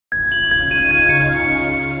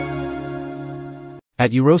At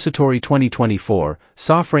Eurosatory 2024,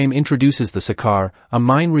 Soframe introduces the SAKHAR, a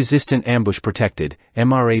mine-resistant ambush-protected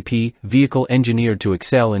 (MRAP) vehicle engineered to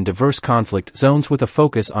excel in diverse conflict zones with a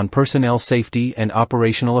focus on personnel safety and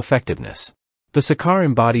operational effectiveness. The SAKHAR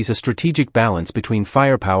embodies a strategic balance between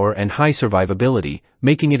firepower and high survivability,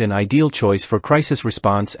 making it an ideal choice for crisis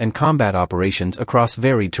response and combat operations across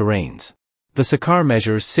varied terrains. The SAKHAR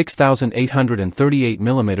measures 6,838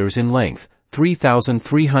 mm in length,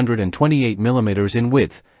 3,328 mm in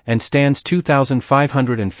width, and stands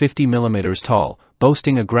 2,550 mm tall,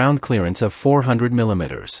 boasting a ground clearance of 400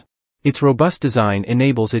 mm. Its robust design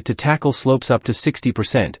enables it to tackle slopes up to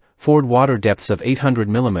 60%, ford water depths of 800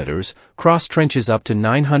 mm, cross trenches up to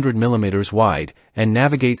 900 mm wide, and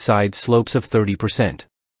navigate side slopes of 30%.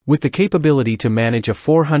 With the capability to manage a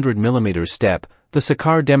 400 mm step, the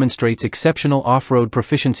SAKHAR demonstrates exceptional off-road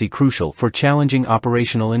proficiency crucial for challenging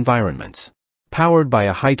operational environments. Powered by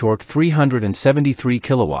a high-torque 373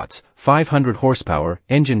 kilowatts, 500 horsepower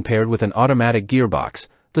engine paired with an automatic gearbox,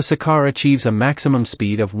 the SAKHAR achieves a maximum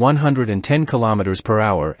speed of 110 km per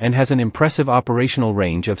hour and has an impressive operational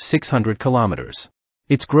range of 600 km.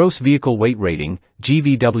 Its gross vehicle weight rating,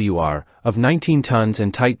 GVWR, of 19 tons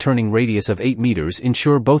and tight turning radius of 8 meters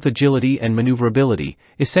ensure both agility and maneuverability,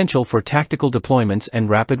 essential for tactical deployments and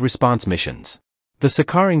rapid response missions. The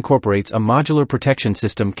SAKHAR incorporates a modular protection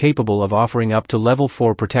system capable of offering up to Level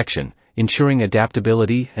 4 protection, ensuring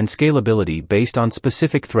adaptability and scalability based on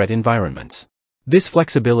specific threat environments. This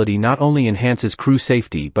flexibility not only enhances crew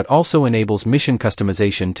safety but also enables mission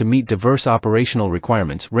customization to meet diverse operational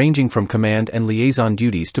requirements ranging from command and liaison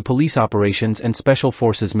duties to police operations and special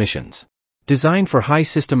forces missions. Designed for high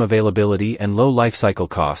system availability and low lifecycle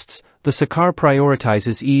costs, the SAKHAR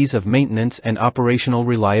prioritizes ease of maintenance and operational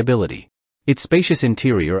reliability. Its spacious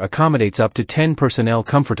interior accommodates up to 10 personnel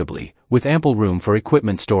comfortably, with ample room for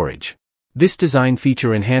equipment storage. This design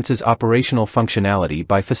feature enhances operational functionality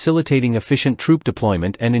by facilitating efficient troop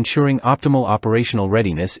deployment and ensuring optimal operational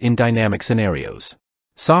readiness in dynamic scenarios.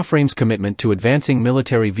 Soframe's commitment to advancing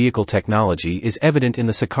military vehicle technology is evident in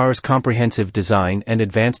the SAKHAR's comprehensive design and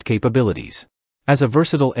advanced capabilities. As a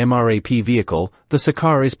versatile MRAP vehicle, the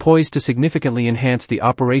SAKHAR is poised to significantly enhance the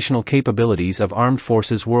operational capabilities of armed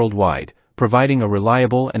forces worldwide, providing a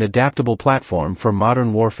reliable and adaptable platform for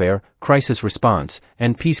modern warfare, crisis response,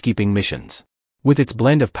 and peacekeeping missions. With its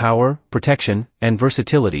blend of power, protection, and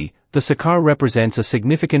versatility, the SAKHAR represents a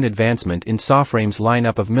significant advancement in Soframe's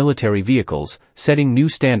lineup of military vehicles, setting new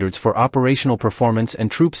standards for operational performance and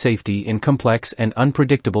troop safety in complex and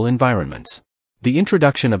unpredictable environments. The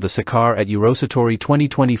introduction of the SAKHAR at Eurosatory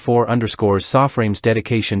 2024 underscores Soframe's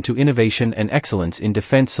dedication to innovation and excellence in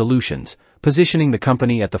defense solutions, positioning the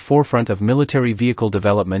company at the forefront of military vehicle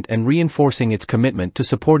development and reinforcing its commitment to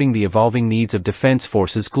supporting the evolving needs of defense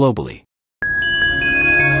forces globally.